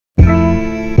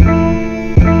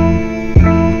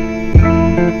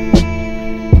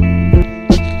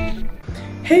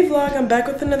vlog. I'm back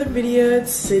with another video.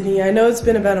 It's Sydney. I know it's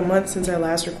been about a month since I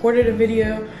last recorded a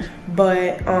video,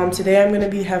 but today I'm going to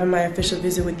be having my official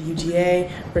visit with the UGA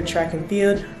for track and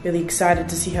field. Really excited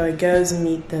to see how it goes and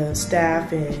meet the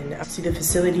staff and see the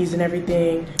facilities and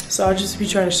everything. So I'll just be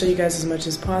trying to show you guys as much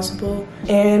as possible,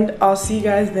 and I'll see you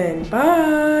guys then.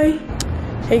 Bye.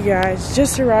 Hey guys,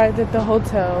 just arrived at the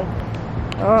hotel.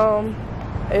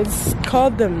 It's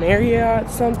called the Marriott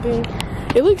something.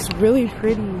 It looks really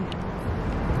pretty.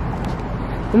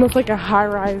 Almost like a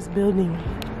high-rise building.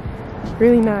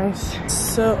 Really nice.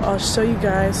 So I'll show you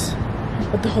guys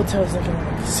what the hotel is looking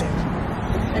like soon.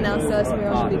 And now it's us, we're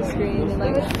on the big screen and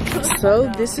like.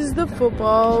 So this is the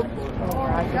football.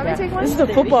 This is the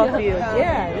football field.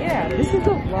 Yeah. This is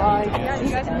the vlog.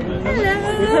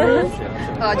 Hello.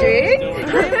 Audrey.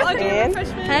 And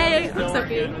hey, I'm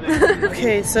Sophie.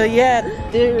 okay, so yeah,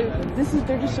 they're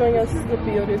just showing us the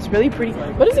field. It's really pretty.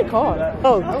 What is it called?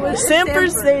 Oh,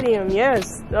 Samford Stadium.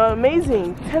 Yes,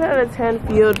 amazing. 10 out of 10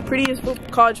 field. Prettiest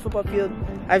college football field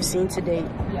I've seen to date.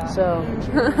 So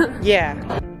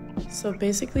yeah. So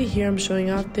basically here I'm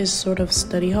showing off this sort of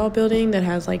study hall building that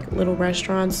has like little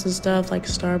restaurants and stuff like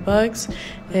Starbucks,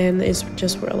 and it's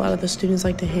just where a lot of the students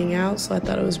like to hang out, so I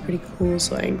thought it was pretty cool,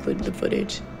 so I included the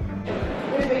footage.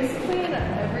 We're basically in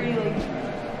every like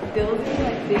building,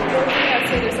 like big building, I'd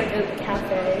say there's like a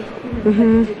cafe,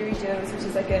 like Diggory Joe's, which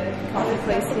is like a coffee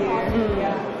place here.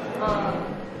 Yeah.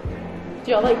 Do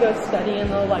y'all like go study in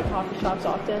the like coffee shops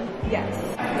often? Yes.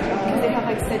 Because they have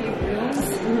like study rooms.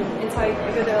 It's like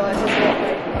I go there like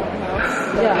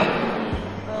house. Yeah.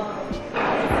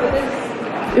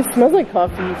 It smells like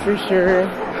coffee for sure.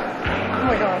 Oh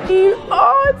my god.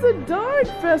 Oh, it's a dog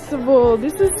festival.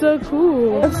 This is so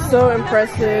cool. That's so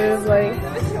impressive. Like,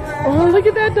 oh, look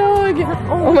at that dog.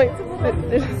 Oh my,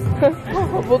 there's a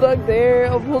bulldog there,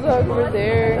 a bulldog over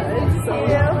there.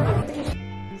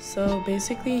 So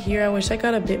basically here, I wish I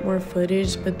got a bit more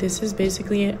footage, but this is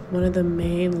basically one of the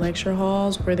main lecture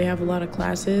halls where they have a lot of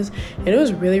classes, and it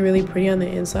was really, really pretty on the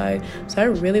inside. So I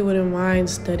really wouldn't mind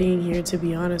studying here, to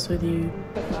be honest with you.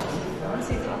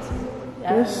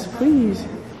 Yes, please.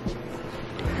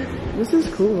 This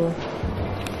is cool.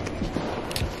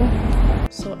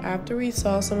 So after we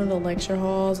saw some of the lecture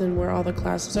halls and where all the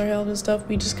classes are held and stuff,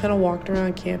 we just kind of walked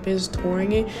around campus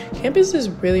touring it. Campus is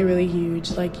really, really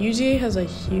huge. Like UGA has a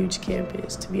huge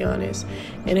campus, to be honest,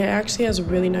 and it actually has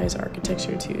really nice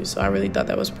architecture too. So I really thought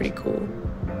that was pretty cool.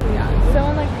 Yeah. So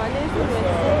on like Mondays and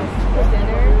Wednesdays for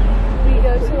dinner, we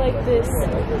go to like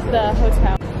the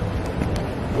hotel.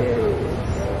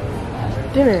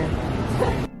 Dinner.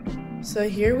 So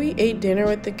here we ate dinner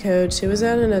with the coach. It was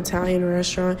at an Italian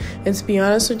restaurant, and to be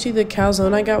honest with you, the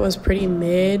calzone I got was pretty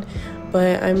mid,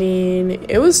 but I mean,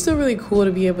 it was still really cool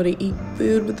to be able to eat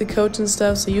food with the coach and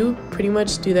stuff. So you pretty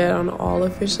much do that on all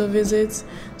official visits,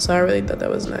 so I really thought that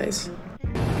was nice.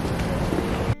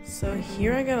 So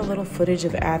here I got a little footage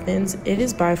of Athens. It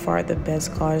is by far the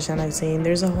best college town I've seen.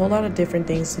 There's a whole lot of different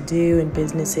things to do and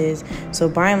businesses, so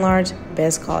by and large,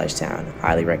 best college town.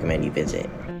 Highly recommend you visit.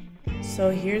 So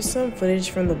here's some footage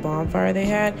from the bonfire they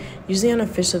had. Usually on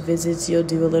official visits, you'll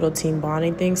do a little team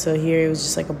bonding thing. So here it was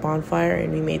just like a bonfire,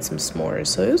 and we made some s'mores.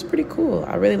 So it was pretty cool.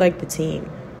 I really liked the team.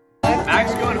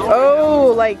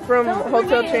 Oh, like from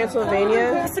Hotel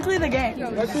Transylvania? Basically the game.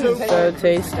 So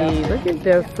tasty. Look at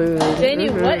their food. Danny,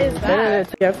 what is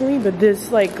that? Definitely, but this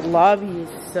like lobby is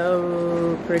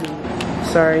so pretty.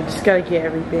 Sorry, just gotta get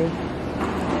everything.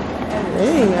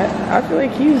 Dang, I feel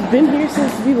like he's been here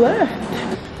since we left.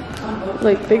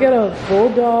 Like, they got a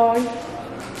bulldog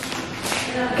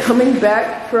coming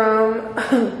back from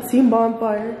Team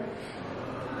Bonfire.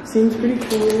 Seems pretty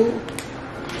cool.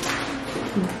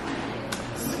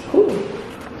 Cool.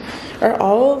 Are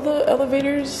all the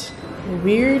elevators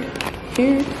weird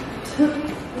here?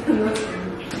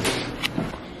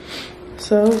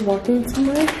 So, walking to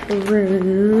my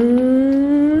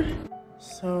room.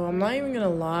 So I'm not even gonna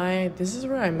lie, this is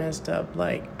where I messed up.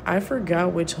 Like, I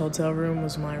forgot which hotel room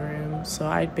was my room, so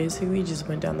I basically just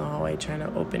went down the hallway trying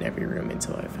to open every room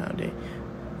until I found it.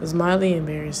 It was mildly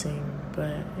embarrassing,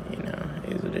 but you know,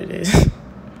 it is what it is.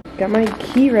 Got my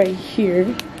key right here.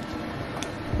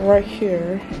 Right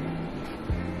here.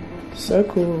 So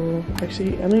cool.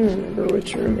 Actually, I don't even remember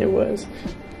which room it was.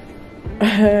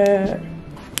 I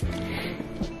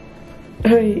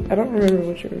don't remember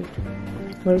which room.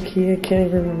 Low key, I can't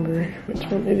even remember which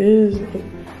one it is.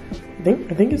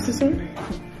 I think it's this one.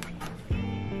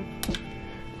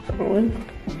 That one.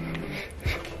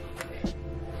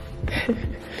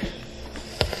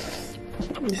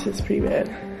 This is pretty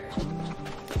bad.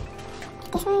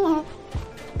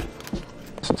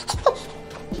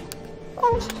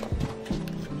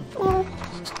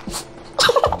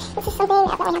 This is so big,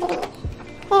 I probably have to eat.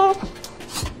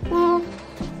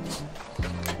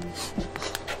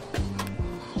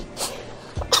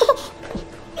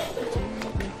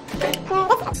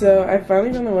 So I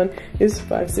finally found the one. It's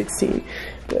 516,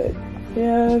 but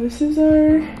yeah, this is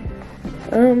our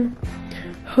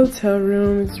hotel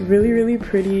room. It's really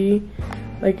pretty,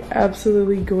 like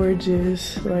absolutely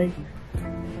gorgeous, like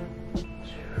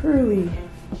truly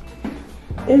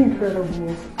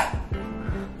incredible.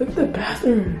 Look at the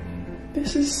bathroom.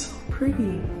 This is so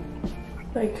pretty.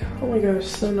 Like, oh my gosh,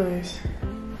 so nice.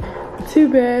 2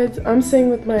 beds. I'm staying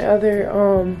with my other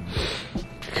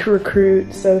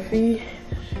recruit, Sophie.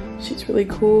 She's really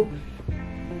cool.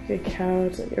 A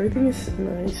couch, like everything is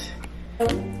nice.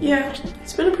 Yeah,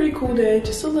 it's been a pretty cool day.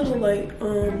 Just a little like,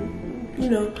 you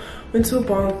know, went to a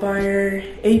bonfire,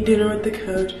 ate dinner with the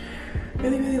coach.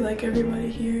 Really like everybody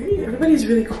here. Everybody's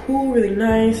really cool, really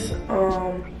nice.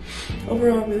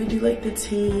 Overall, I really do like the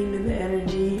team and the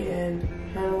energy, and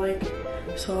kind of like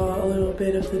saw a little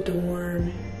bit of the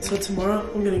dorm. So tomorrow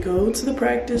I'm gonna go to the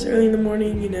practice early in the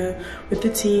morning, you know, with the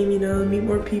team, you know, meet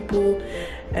more people.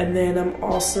 And then I'm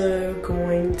also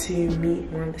going to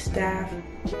meet more of the staff.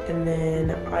 And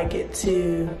then I get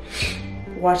to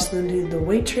watch them do the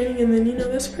weight training. And then, you know,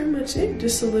 that's pretty much it.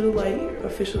 Just a little like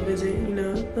official visit, you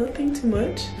know, nothing too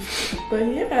much. But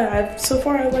yeah, so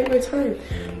far I like my time.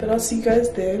 But I'll see you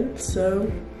guys then, so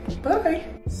bye.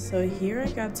 So here I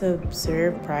got to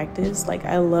observe practice. Like,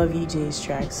 I love UJ's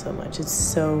track so much. It's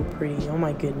so pretty, oh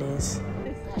my goodness.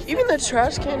 Even the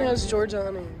trash can has Georgia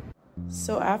on it.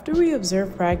 So after we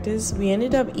observed practice, we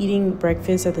ended up eating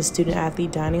breakfast at the student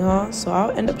athlete dining hall. So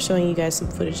I'll end up showing you guys some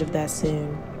footage of that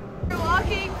soon. If you're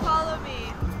walking, follow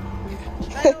me.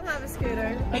 I don't have a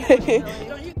scooter.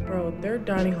 Bro, their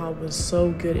dining hall was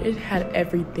so good. It had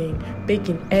everything.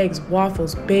 Bacon, eggs,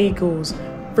 waffles, bagels,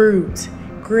 fruits,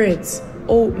 grits,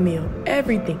 oatmeal,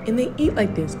 everything. And they eat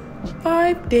like this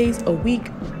 5 days a week,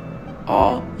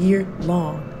 all year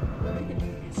long.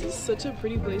 This is such a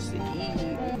pretty place to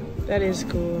eat. That is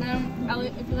cool.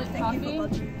 Elliot, if you like coffee,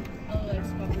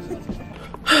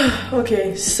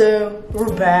 Okay, so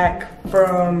we're back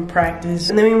from practice,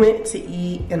 and then we went to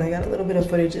eat, and I got a little bit of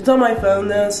footage. It's on my phone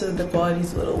though, so the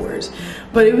quality's a little worse,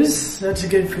 but it was such a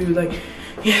good food. Like,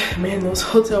 yeah, man, those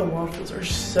hotel waffles are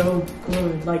so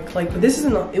good. Like, but this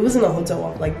isn't it wasn't a hotel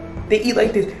waffle. Like, they eat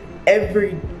like this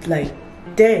every day.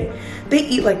 They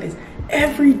eat like this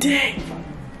every day.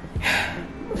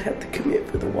 I have to commit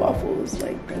for the waffles.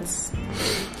 Like, that's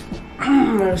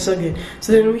that was so good.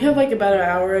 So then we have like about an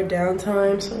hour of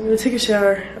downtime, so I'm gonna take a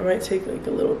shower. I might take like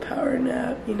a little power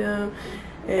nap, you know,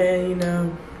 and you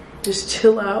know, just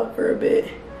chill out for a bit.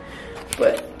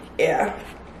 But yeah,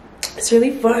 it's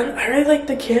really fun. I really like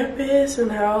the campus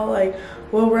and how like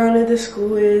well-rounded the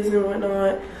school is and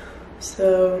whatnot.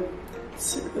 So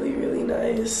it's really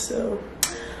nice. So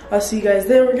I'll see you guys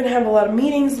then. We're gonna have a lot of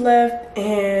meetings left,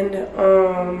 and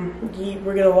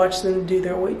we're gonna watch them do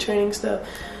their weight training stuff.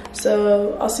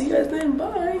 So I'll see you guys then.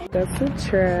 Bye. That's the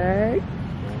track.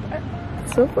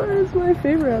 So far, it's my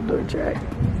favorite outdoor track.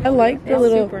 I like the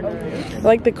I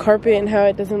like the carpet and how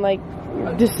it doesn't like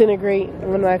disintegrate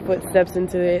when my foot steps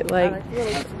into it. Like,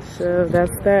 so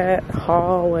that's that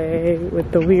hallway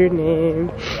with the weird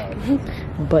name.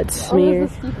 Butt smear.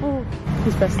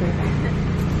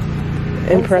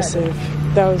 Impressive.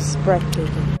 That was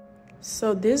breathtaking.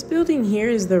 So this building here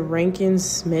is the Rankin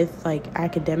Smith like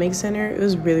academic center. It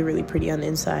was really pretty on the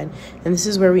inside, and this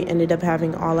is where we ended up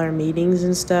having all our meetings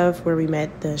and stuff, where we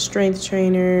met the strength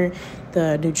trainer,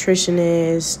 the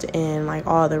nutritionist, and like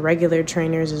all the regular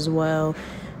trainers as well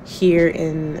here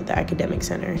in the academic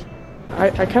center.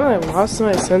 I kind of lost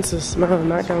my sense of smell, I'm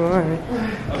not gonna lie.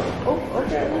 Oh,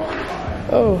 okay.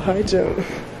 Oh, hi, Joe.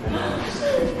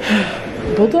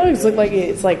 Bulldogs look like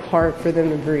it's like hard for them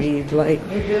to breathe. Like,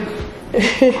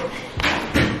 can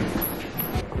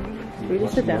we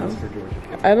just sit down?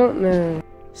 I don't know.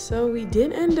 So we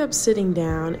did end up sitting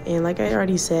down, and like I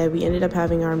already said, we ended up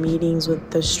having our meetings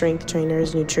with the strength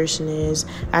trainers, nutritionists,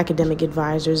 academic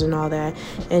advisors, and all that.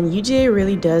 And UGA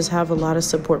really does have a lot of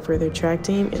support for their track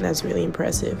team, and that's really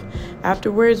impressive.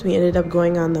 Afterwards, we ended up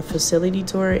going on the facility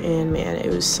tour, and man, it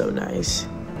was so nice.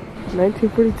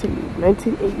 1942,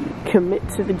 1980, commit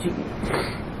to the G.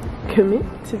 Commit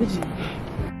to the G.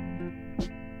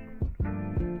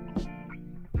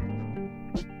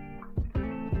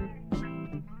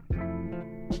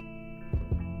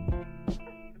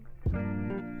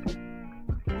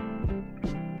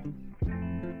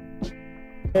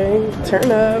 Okay,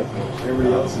 turn up.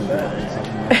 Everybody else is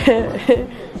bad.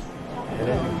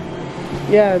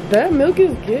 Yeah, that milk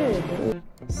is good.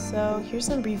 So here's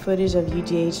some brief footage of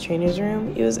UGH trainer's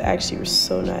room. It was actually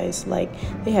so nice. Like,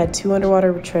 they had 2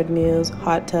 underwater treadmills,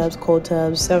 hot tubs, cold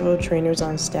tubs, several trainers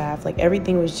on staff. Like,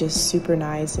 everything was just super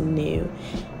nice and new.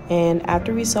 And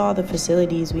after we saw the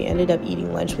facilities, we ended up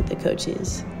eating lunch with the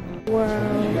coaches. Wow, I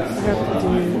have to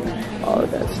do all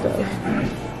of that stuff.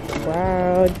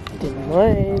 Wow, did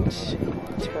lunch,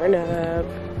 turn up,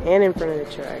 and in front of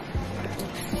the track.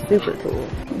 Super cool.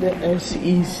 The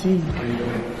SEC.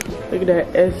 Look at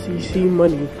that SEC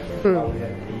money.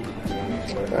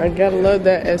 I gotta love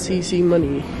that SEC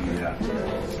money.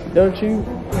 Don't you?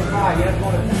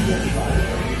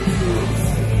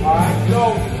 Alright,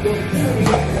 so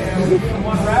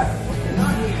one rep.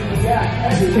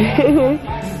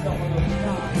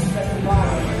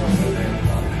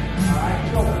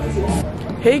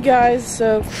 Hey guys,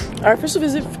 so our official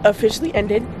visit officially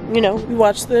ended. You know, we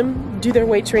watched them do their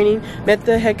weight training, met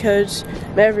the head coach,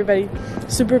 met everybody.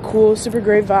 Super cool, super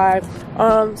great vibe.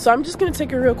 So I'm just gonna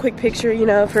take a real quick picture, you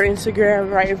know, for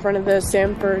Instagram right in front of the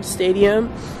Samford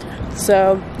Stadium.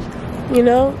 So, you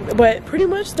know, but pretty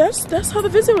much that's how the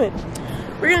visit went.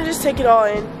 We're gonna just take it all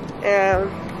in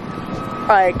and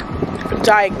like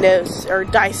diagnose or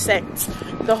dissect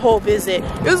the whole visit.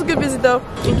 It was a good visit though.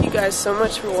 Thank you guys so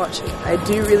much for watching. I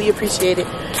do really appreciate it.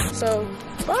 So,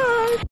 bye.